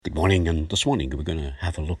Good morning, and this morning we're going to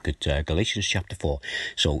have a look at Galatians chapter 4.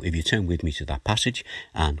 So if you turn with me to that passage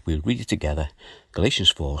and we'll read it together. Galatians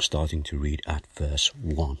 4, starting to read at verse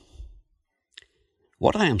 1.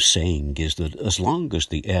 What I am saying is that as long as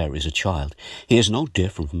the heir is a child, he is no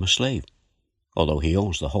different from a slave. Although he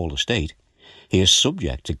owns the whole estate, he is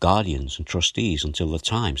subject to guardians and trustees until the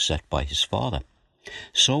time set by his father.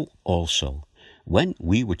 So also, when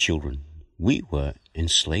we were children, we were in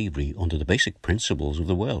slavery under the basic principles of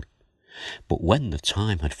the world. But when the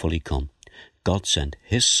time had fully come, God sent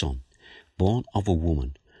his Son, born of a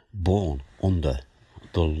woman, born under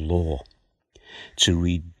the law, to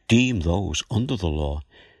redeem those under the law,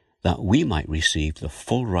 that we might receive the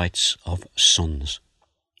full rights of sons.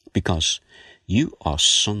 Because you are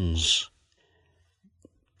sons,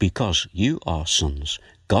 God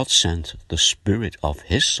sent the Spirit of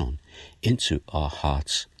his Son into our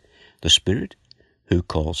hearts, the Spirit who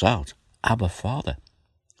calls out, Abba, Father.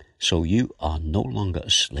 So you are no longer a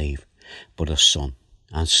slave, but a son.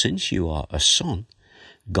 And since you are a son,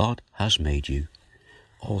 God has made you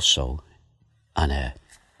also an heir.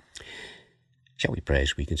 Shall we pray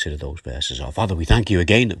as we consider those verses? Our Father, we thank you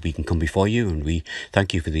again that we can come before you, and we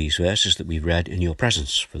thank you for these verses that we've read in your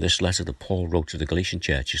presence, for this letter that Paul wrote to the Galatian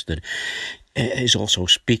churches that is also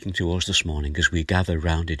speaking to us this morning as we gather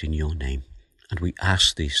round it in your name. And we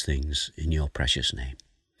ask these things in your precious name.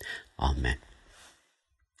 Amen.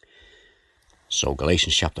 So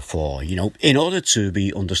Galatians chapter 4, in order to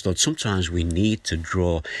be understood, sometimes we need to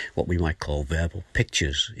draw what we might call verbal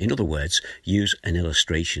pictures. In other words, use an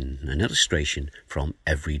illustration from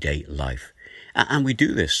everyday life. And we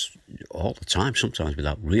do this all the time, sometimes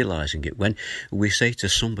without realizing it, when we say to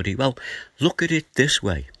somebody, well, look at it this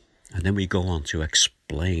way. And then we go on to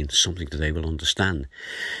explain something that they will understand.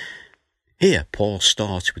 Here, Paul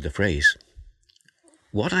starts with the phrase,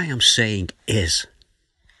 what I am saying is.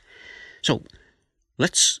 So,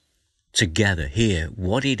 let's together hear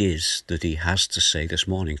what it is that he has to say this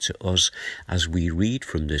morning to us as we read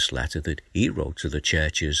from this letter that he wrote to the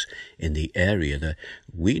churches in the area that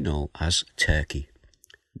we know as Turkey.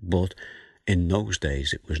 But in those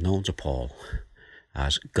days, it was known to Paul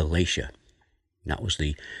as Galatia. That was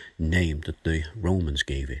the name that the Romans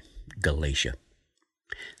gave it, Galatia.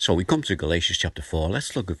 So we come to Galatians chapter 4.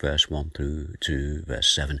 Let's look at verse 1 through to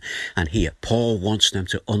verse 7. And here, Paul wants them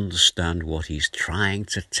to understand what he's trying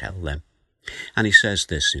to tell them. And he says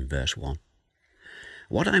this in verse 1.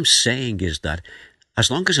 What I'm saying is that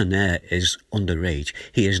as long as an heir is underage,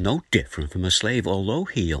 he is no different from a slave, although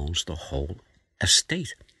he owns the whole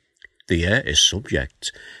estate. The heir is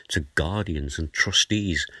subject to guardians and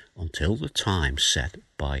trustees until the time set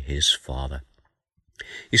by his father.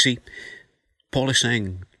 You see, Paul is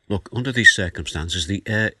saying, look, under these circumstances, the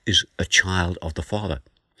heir is a child of the father.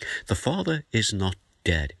 The father is not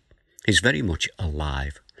dead. He's very much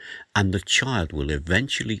alive. And the child will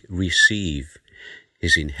eventually receive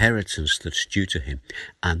his inheritance that's due to him.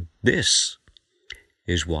 And this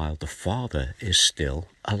is while the father is still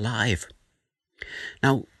alive.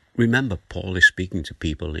 Now, remember, Paul is speaking to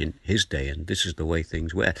people in his day, and this is the way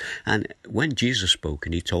things were. And when Jesus spoke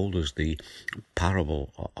and he told us the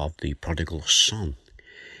parable of the prodigal son,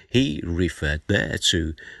 he referred there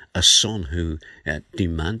to a son who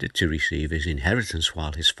demanded to receive his inheritance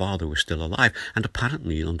while his father was still alive. And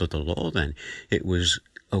apparently under the law then, it was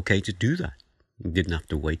okay to do that. You didn't have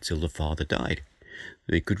to wait till the father died.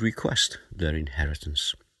 They could request their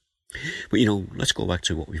inheritance. But let's go back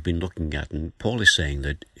to what we've been looking at. And Paul is saying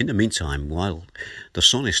that in the meantime, while the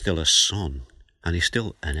son is still a son and he's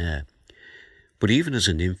still an heir, but even as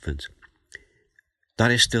an infant, that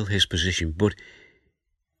is still his position. But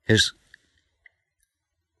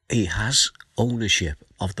he has ownership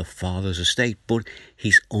of the father's estate, but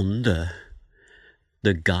he's under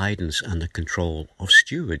the guidance and the control of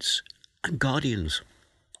stewards and guardians.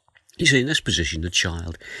 You see, in this position, the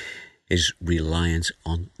child is reliant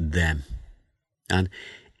on them. And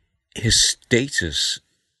his status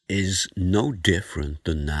is no different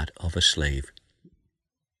than that of a slave.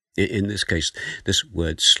 In this case, this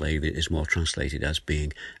word slave is more translated as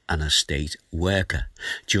being an estate worker,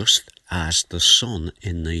 just as the son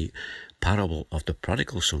in the parable of the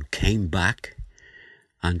prodigal son came back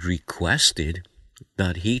and requested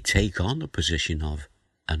that he take on the position of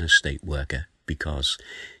an estate worker because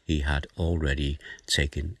he had already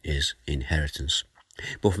taken his inheritance.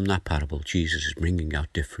 But from that parable, Jesus is bringing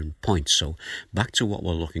out different points. So back to what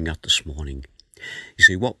we're looking at this morning. You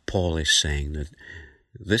see, what Paul is saying, that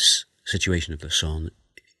this situation of the son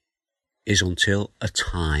is until a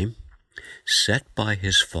time set by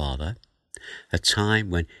his father, a time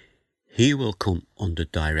when He will come under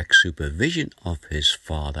direct supervision of his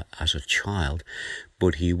father as a child,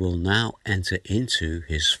 but he will now enter into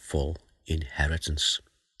his full inheritance.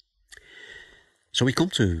 So we come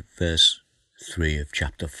to verse 3 of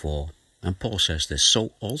chapter 4, and Paul says this: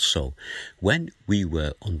 so also, when we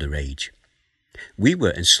were underage, we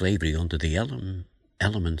were in slavery under the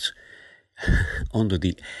under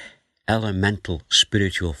the elemental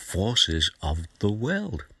spiritual forces of the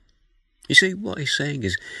world. You see, what he's saying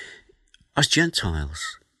is, as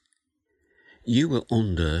Gentiles, you were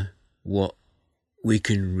under what we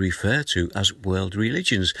can refer to as world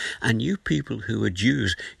religions, and you people who are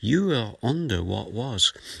Jews, you are under what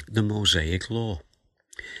was the Mosaic law.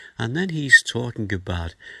 And then he's talking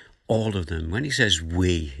about all of them. When he says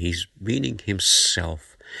we, he's meaning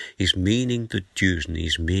himself, he's meaning the Jews, and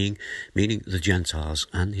he's meaning the Gentiles,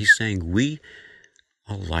 and he's saying we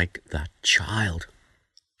are like that child.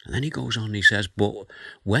 And then he goes on and he says, but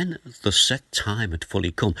when the set time had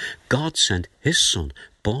fully come, God sent his son,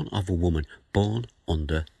 born of a woman, born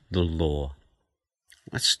under the law.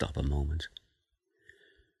 Let's stop a moment.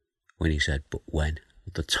 When he said, but when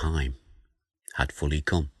the time had fully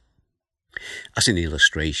come. As an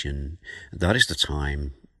illustration, that is the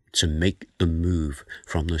time to make the move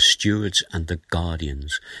from the stewards and the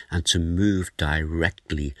guardians, and to move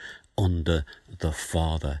directly under the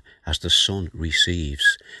Father as the Son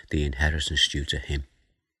receives the inheritance due to him.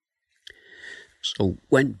 So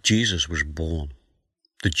when Jesus was born,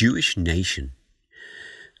 the Jewish nation,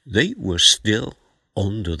 they were still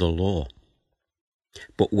under the law.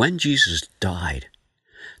 But when Jesus died,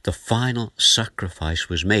 the final sacrifice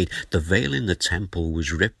was made. The veil in the temple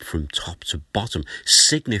was ripped from top to bottom,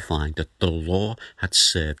 signifying that the law had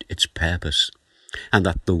served its purpose, and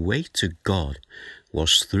that the way to God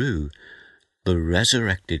was through the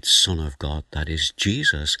resurrected Son of God, that is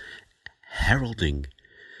Jesus, heralding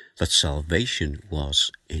that salvation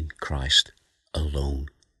was in Christ alone.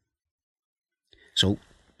 So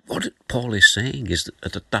what Paul is saying is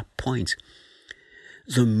that at that point,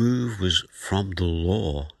 the move was from the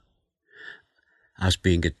law as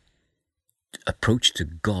being an approach to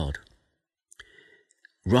God.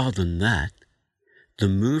 Rather than that, the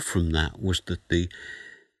move from that was that the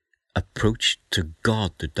approach to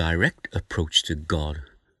God, the direct approach to God,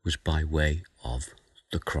 was by way of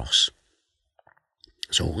the cross.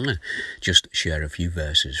 So I want to just share a few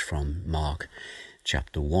verses from Mark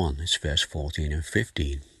chapter 1. It's verse 14 and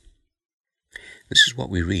 15. This is what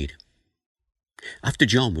we read. After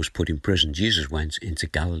John was put in prison, Jesus went into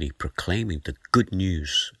Galilee proclaiming the good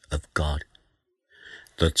news of God.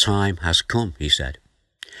 The time has come, he said.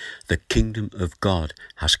 The kingdom of God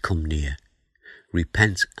has come near.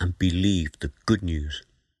 Repent and believe the good news.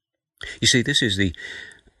 You see, this is the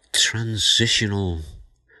transitional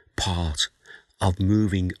part of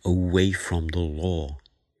moving away from the law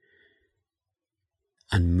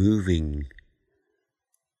and moving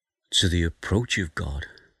to the approach of God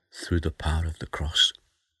through the power of the cross.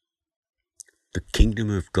 The kingdom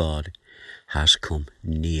of God has come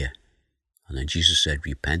near. And then Jesus said,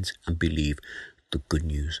 repent and believe the good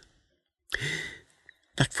news.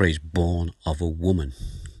 That phrase, born of a woman,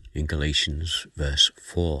 in Galatians verse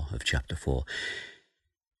 4 of chapter 4.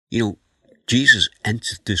 You know, Jesus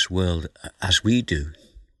entered this world as we do.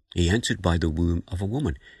 He entered by the womb of a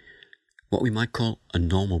woman, what we might call a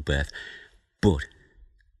normal birth, but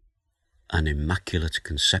an immaculate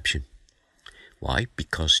conception. Why?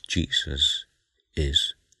 Because Jesus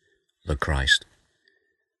is the Christ.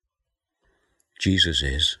 Jesus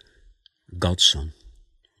is God's Son.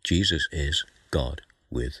 Jesus is God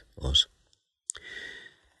with us.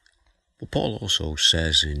 But Paul also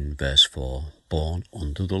says in verse 4, born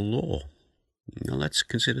under the law. Now let's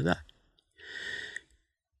consider that.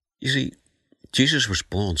 You see, Jesus was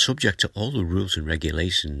born subject to all the rules and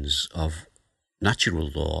regulations of natural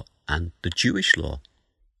law and the Jewish law.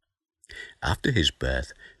 After his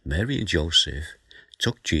birth, Mary and Joseph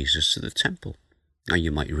took Jesus to the temple. Now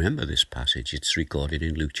you might remember this passage. It's recorded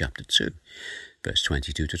in Luke chapter 2, verse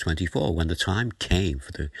 22 to 24. When the time came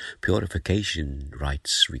for the purification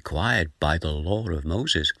rites required by the law of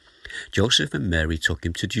Moses, Joseph and Mary took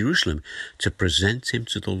him to Jerusalem to present him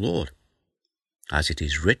to the Lord. As it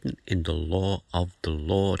is written in the law of the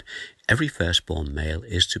Lord, every firstborn male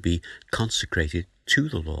is to be consecrated to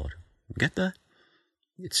the Lord. Get that?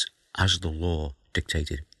 It's as the law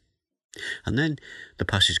dictated. And then the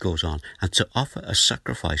passage goes on, and to offer a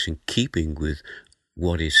sacrifice in keeping with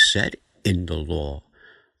what is said in the law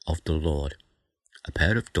of the Lord, a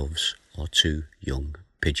pair of doves or 2 young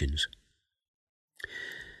pigeons.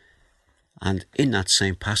 And in that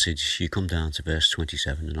same passage, you come down to verse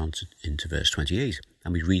 27 and on into verse 28.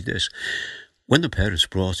 And we read this: when the parents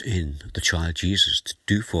brought in the child Jesus to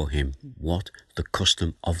do for him what the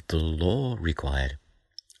custom of the law required,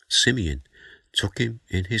 Simeon took him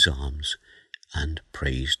in his arms and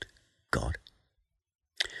praised God.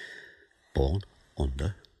 Born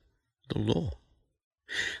under the law.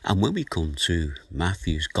 And when we come to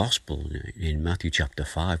Matthew's Gospel, in Matthew chapter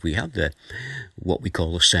 5, we have what we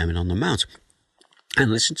call the Sermon on the Mount.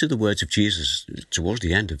 And listen to the words of Jesus towards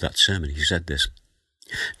the end of that sermon. He said this: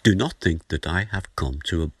 "Do not think that I have come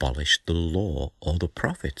to abolish the law or the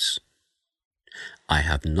prophets. I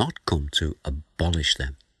have not come to abolish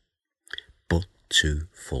them, but to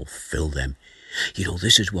fulfill them." You know,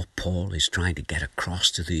 this is what Paul is trying to get across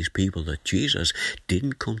to these people, that Jesus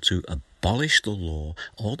didn't come to abolish the law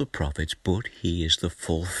or the prophets, but he is the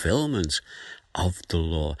fulfillment of the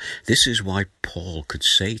law. This is why Paul could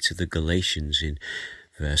say to the Galatians in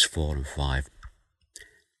verse 4 and 5,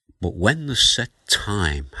 "But when the set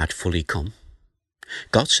time had fully come,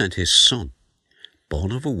 God sent his Son,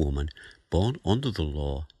 born of a woman, born under the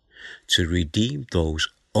law, to redeem those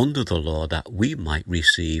under the law, that we might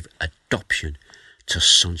receive adoption to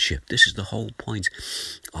sonship." This is the whole point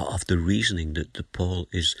of the reasoning that Paul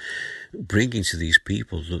is bringing to these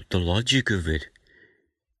people, the logic of it.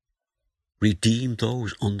 Redeem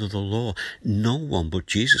those under the law. No one but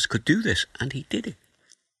Jesus could do this, and he did it.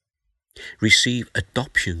 Receive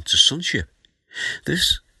adoption to sonship.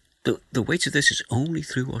 The way to this is only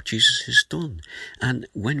through what Jesus has done. And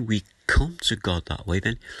when we come to God that way,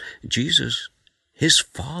 then Jesus, his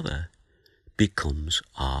Father, becomes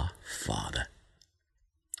our Father.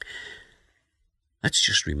 Let's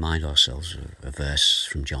just remind ourselves of a verse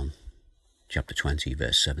from John chapter 20,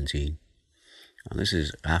 verse 17. And this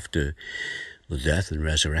is after the death and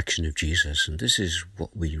resurrection of Jesus. And this is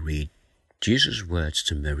what we read. Jesus' words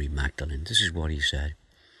to Mary Magdalene. This is what he said.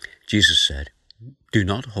 Jesus said, "Do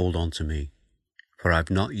not hold on to me, for I have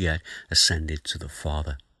not yet ascended to the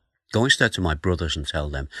Father. Go instead to my brothers and tell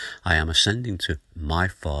them, I am ascending to my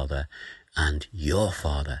Father and your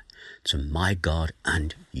Father, to my God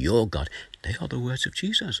and your God." They are the words of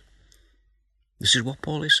Jesus. This is what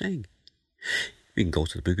Paul is saying. We can go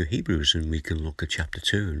to the book of Hebrews and we can look at chapter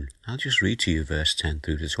 2, and I'll just read to you verse 10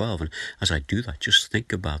 through to 12. And as I do that, just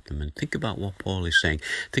think about them and think about what Paul is saying.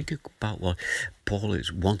 Think about what Paul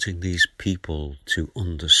is wanting these people to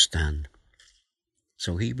understand.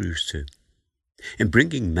 So Hebrews 2. "In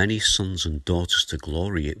bringing many sons and daughters to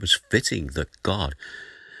glory, it was fitting that God,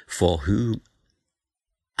 for whom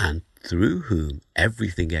and through whom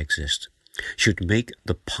everything exists, should make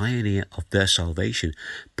the pioneer of their salvation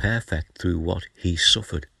perfect through what he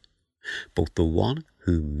suffered. Both the one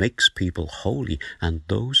who makes people holy and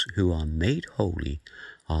those who are made holy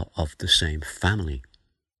are of the same family.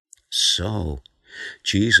 So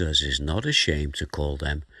Jesus is not ashamed to call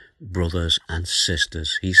them brothers and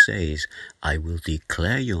sisters. He says, I will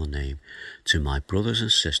declare your name to my brothers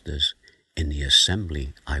and sisters. In the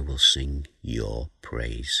assembly I will sing your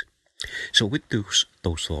praise." So with those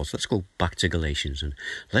thoughts, let's go back to Galatians and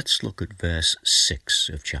let's look at verse 6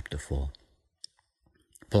 of chapter 4.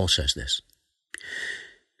 Paul says this: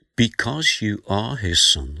 "Because you are his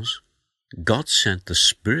sons, God sent the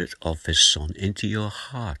Spirit of his Son into your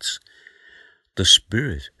hearts, the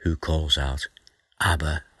Spirit who calls out,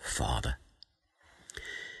 Abba, Father."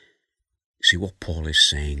 See, what Paul is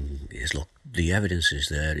saying is, look, the evidence is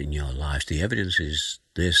there in your lives. The evidence is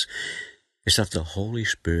this, is that the Holy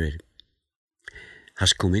Spirit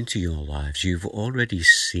has come into your lives. You've already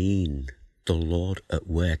seen the Lord at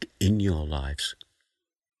work in your lives.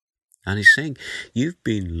 And he's saying you've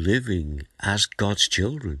been living as God's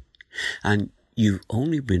children. And you've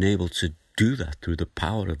only been able to do that through the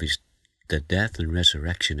power of the death and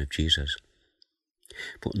resurrection of Jesus.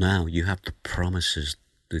 But now you have the promises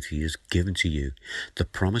that he has given to you, the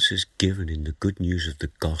promises given in the good news of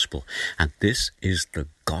the gospel. And this is the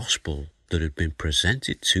gospel that had been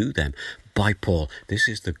presented to them by Paul. This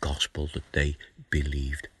is the gospel that they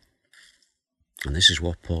believed. And this is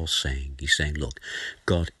what Paul's saying. He's saying, look,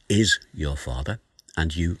 God is your Father,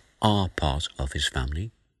 and you are part of his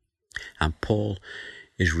family. And Paul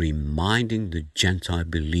is reminding the Gentile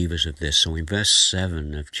believers of this. So in verse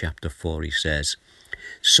 7 of chapter 4, he says,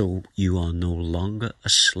 "So you are no longer a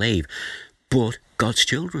slave, but God's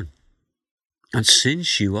children. And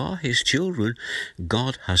since you are his children,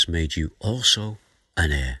 God has made you also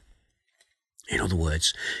an heir." In other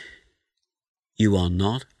words, you are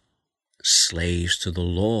not slaves to the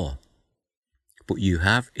law, but you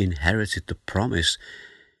have inherited the promise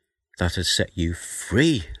that has set you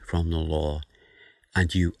free from the law,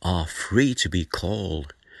 and you are free to be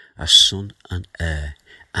called a son and heir.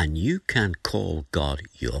 And you can call God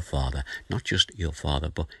your Father, not just your Father,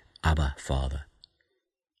 but Abba, Father.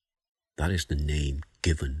 That is the name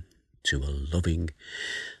given to a loving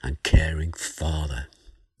and caring Father.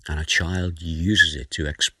 And a child uses it to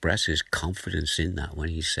express his confidence in that when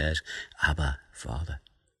he says, Abba, Father.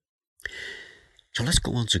 So let's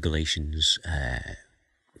go on to Galatians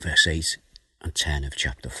verse 8 and 10 of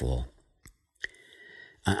chapter 4.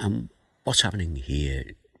 And what's happening here?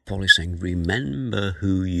 Paul is saying, remember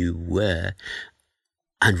who you were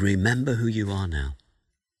and remember who you are now.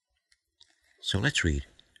 So let's read,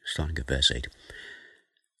 starting at verse 8.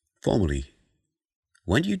 Formerly,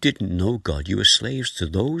 when you didn't know God, you were slaves to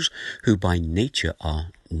those who by nature are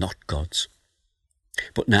not gods.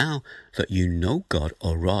 But now that you know God,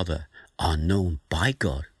 or rather are known by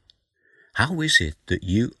God, how is it that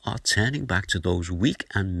you are turning back to those weak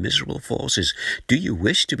and miserable forces? Do you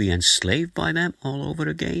wish to be enslaved by them all over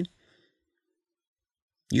again?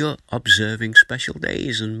 You're observing special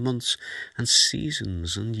days and months and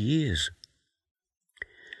seasons and years.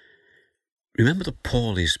 Remember that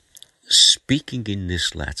Paul is speaking in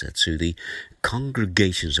this letter to the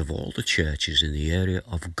congregations of all the churches in the area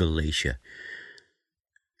of Galatia.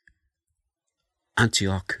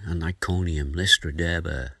 Antioch and Iconium, Lystra,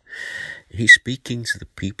 Derbe. He's speaking to the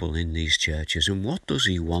people in these churches, and what does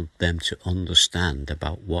he want them to understand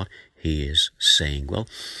about what he is saying? Well,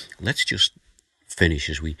 let's just finish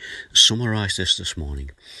as we summarize this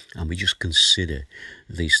morning, and we just consider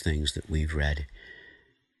these things that we've read.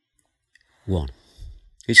 1.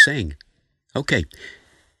 He's saying, okay,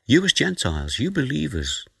 you as Gentiles, you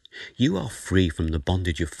believers, you are free from the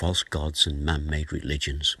bondage of false gods and man-made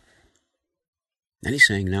religions. And he's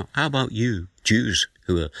saying, now, how about you, Jews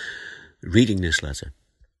who are reading this letter?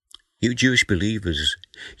 You Jewish believers,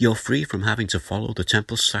 you're free from having to follow the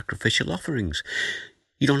temple's sacrificial offerings.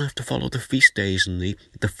 You don't have to follow the feast days and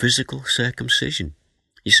the physical circumcision.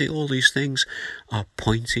 You see, all these things are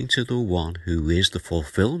pointing to the one who is the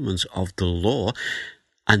fulfillment of the law,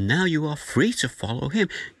 and now you are free to follow him.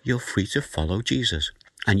 You're free to follow Jesus,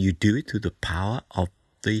 and you do it through the power of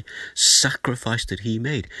the sacrifice that he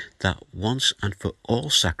made, that once and for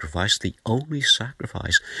all sacrifice, the only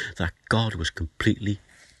sacrifice that God was completely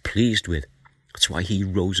pleased with. That's why he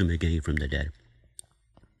rose him again from the dead.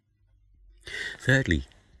 Thirdly,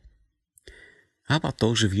 how about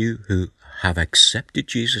those of you who have accepted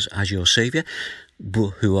Jesus as your Saviour, but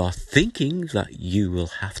who are thinking that you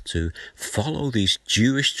will have to follow these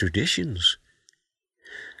Jewish traditions?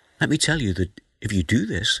 Let me tell you that if you do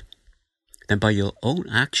this, then by your own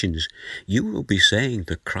actions, you will be saying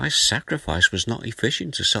that Christ's sacrifice was not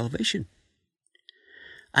efficient to salvation.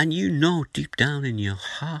 And you know deep down in your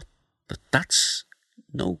heart that that's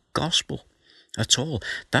no gospel at all.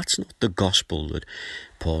 That's not the gospel that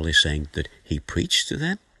Paul is saying that he preached to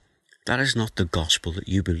them. That is not the gospel that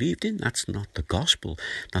you believed in. That's not the gospel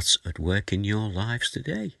that's at work in your lives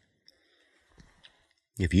today.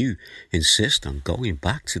 If you insist on going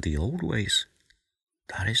back to the old ways,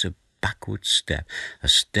 that is a backward step, a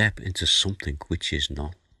step into something which is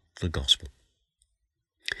not the gospel.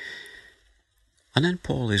 And then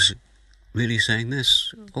Paul is really saying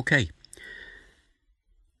this, okay,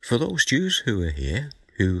 for those Jews who are here,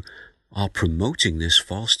 who are promoting this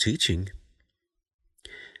false teaching,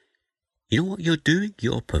 you know what you're doing?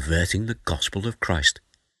 You're perverting the gospel of Christ.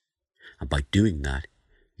 And by doing that,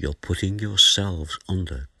 you're putting yourselves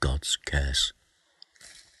under God's curse.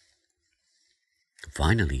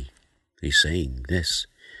 Finally, he's saying this,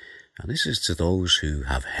 and this is to those who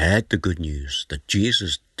have heard the good news that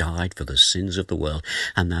Jesus died for the sins of the world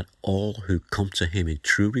and that all who come to him in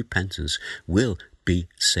true repentance will be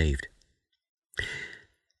saved.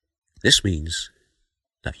 This means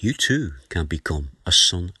that you too can become a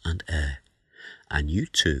son and heir, and you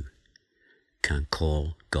too can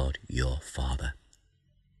call God your Father.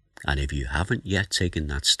 And if you haven't yet taken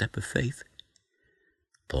that step of faith,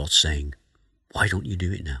 Paul's saying, why don't you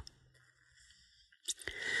do it now?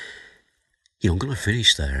 I'm going to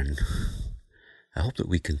finish there, and I hope that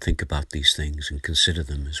we can think about these things and consider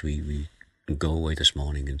them as we go away this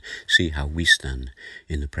morning and see how we stand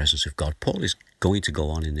in the presence of God. Paul is going to go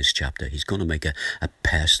on in this chapter. He's going to make a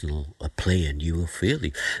personal play, and you will feel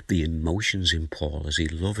the emotions in Paul as he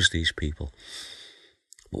loves these people.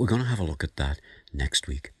 But we're going to have a look at that next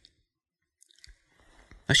week.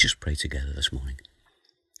 Let's just pray together this morning.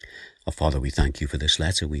 Our Father, we thank you for this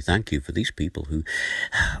letter. We thank you for these people who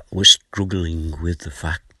were struggling with the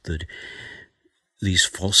fact that these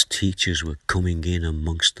false teachers were coming in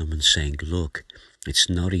amongst them and saying, look, it's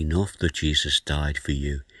not enough that Jesus died for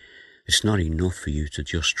you. It's not enough for you to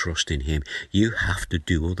just trust in him. You have to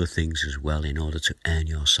do other things as well in order to earn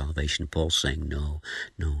your salvation. Paul's saying, no,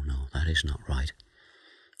 that is not right.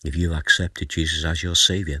 If you have accepted Jesus as your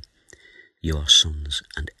Saviour, you are sons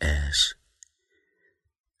and heirs.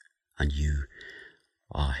 And you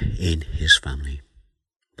are in his family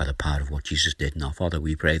by the power of what Jesus did. Now, Father,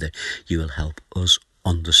 we pray that you will help us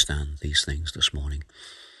understand these things this morning.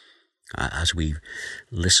 As we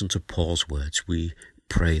listen to Paul's words, we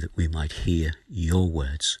pray that we might hear your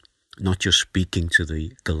words, not just speaking to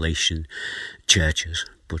the Galatian churches,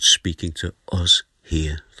 but speaking to us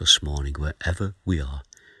here this morning, wherever we are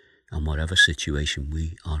and whatever situation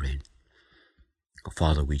we are in.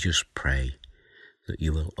 Father, we just pray that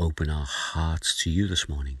you will open our hearts to you this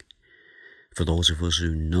morning. For those of us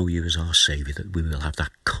who know you as our Saviour, that we will have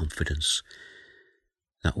that confidence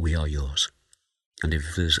that we are yours. And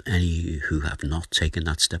if there's any who have not taken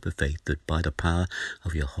that step of faith, that by the power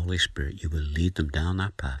of your Holy Spirit, you will lead them down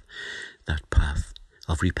that path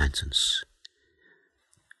of repentance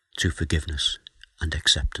to forgiveness and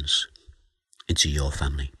acceptance into your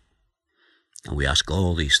family. And we ask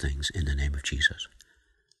all these things in the name of Jesus.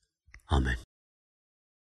 Amen.